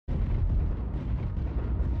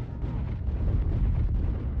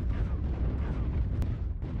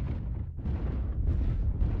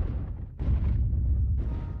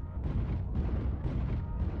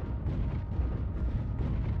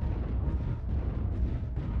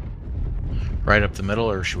Right up the middle,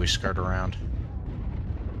 or should we skirt around?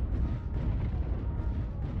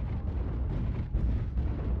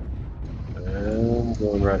 I'm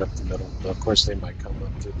going right up the middle. Of course, they might come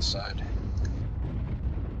up through the side.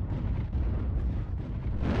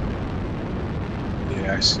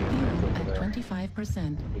 Yeah, I see them over there. 25%.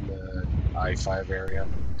 In the I-5 area.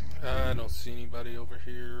 I don't see anybody over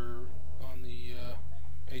here on the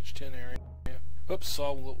H10 area. Oops,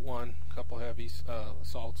 saw one. Couple heavy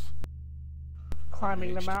assaults.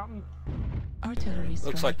 Climbing the mountain. Artillery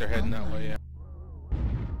Looks like they're heading that way. Yeah.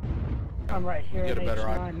 I'm right here Get in a better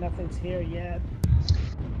H9. eye. Nothing's here yet.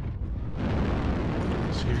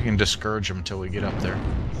 See if you can discourage them until we get up there.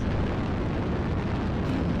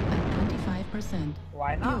 At 25%.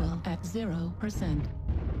 Why not? Fuel at 0%.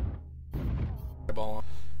 Ball on.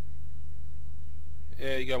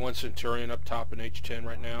 Yeah, you got one Centurion up top in H10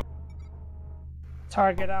 right now.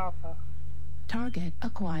 Target Alpha. Target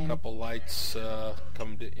acquired. Couple lights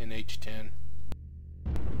coming in H10.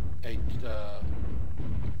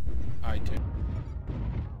 I-10.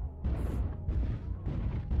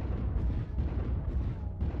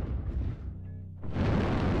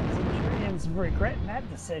 Centurion's regretting that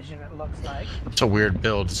decision, it looks like. It's a weird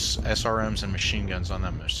build. It's SRMs and machine guns on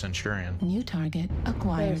that Centurion. New target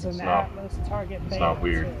acquired. There's an Atlas target. It's not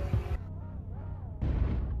weird.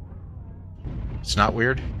 It's not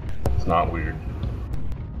weird? It's not weird.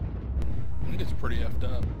 I think it's pretty effed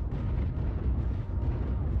up.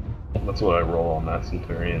 That's what I roll on that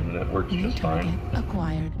Centurion, and it works New just target fine.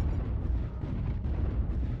 acquired.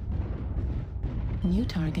 New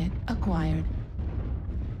target acquired.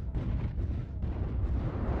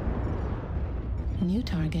 New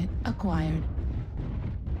target acquired.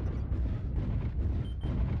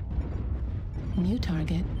 New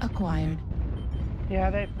target acquired. Yeah,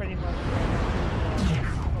 they pretty much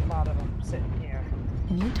a lot of them sitting here.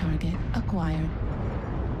 New target acquired.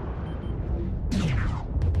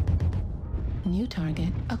 New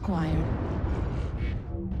target acquired.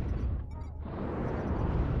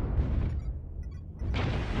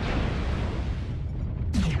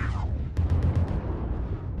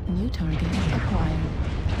 New target acquired.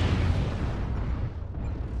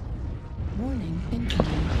 Warning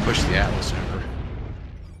incoming. Push the Atlas over.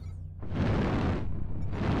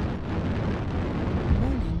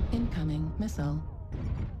 Warning incoming missile.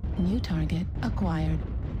 New target acquired.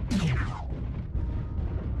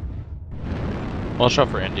 Watch out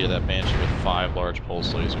for India, that Banshee with 5 large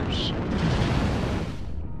pulse lasers.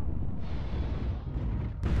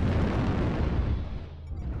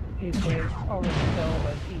 He's way over the hill,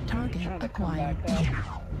 but he's Target trying to come acquired. back up.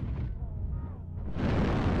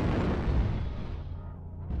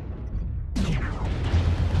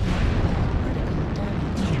 Critical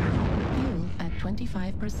damage. Fuel at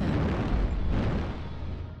 25%.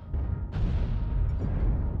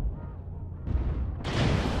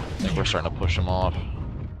 I think we're starting to push them off.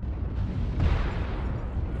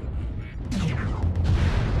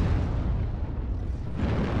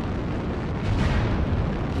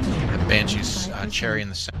 The Banshee's cherry in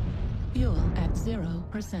the center. Fuel at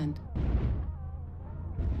 0%.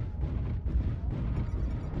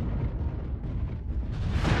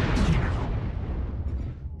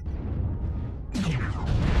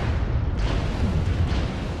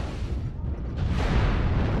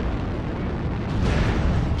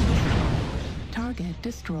 Target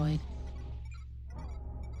destroyed.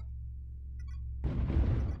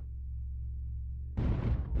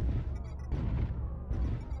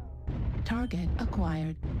 Target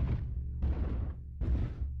acquired.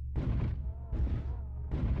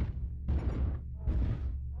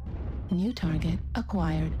 New target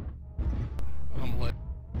acquired. I'm lit.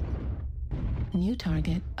 New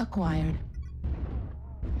target acquired.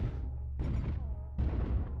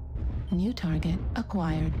 New target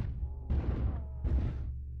acquired.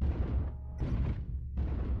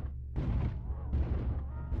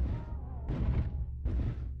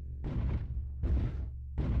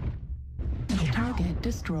 Target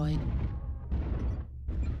destroyed.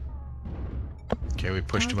 Okay, we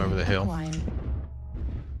pushed him over the hill. Acquired.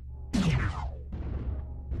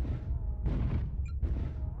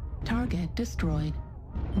 Target destroyed.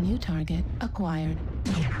 New target acquired.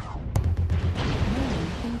 Warning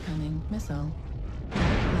incoming missile.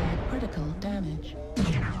 Light critical damage.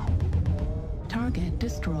 Target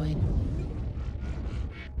destroyed.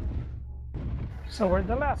 So where'd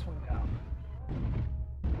the last one go?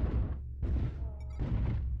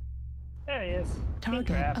 There he is. King Target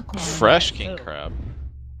crab. acquired. Fresh king crab.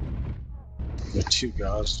 With 2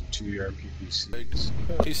 gauss and 2 RPPCs.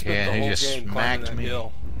 He spent Yeah, the he whole just game climbing smacked that me.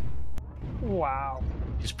 hill. Wow.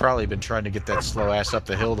 He's probably been trying to get that slow ass up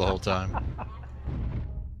the hill the whole time.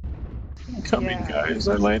 I'm coming, Yeah. guys.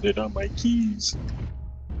 I landed on my keys.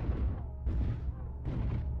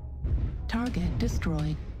 Target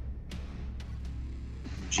destroyed.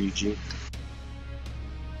 GG.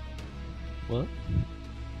 What?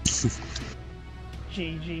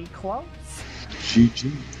 GG close.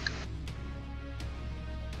 GG.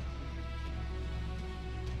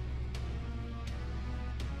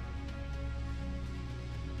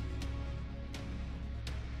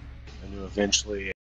 I knew eventually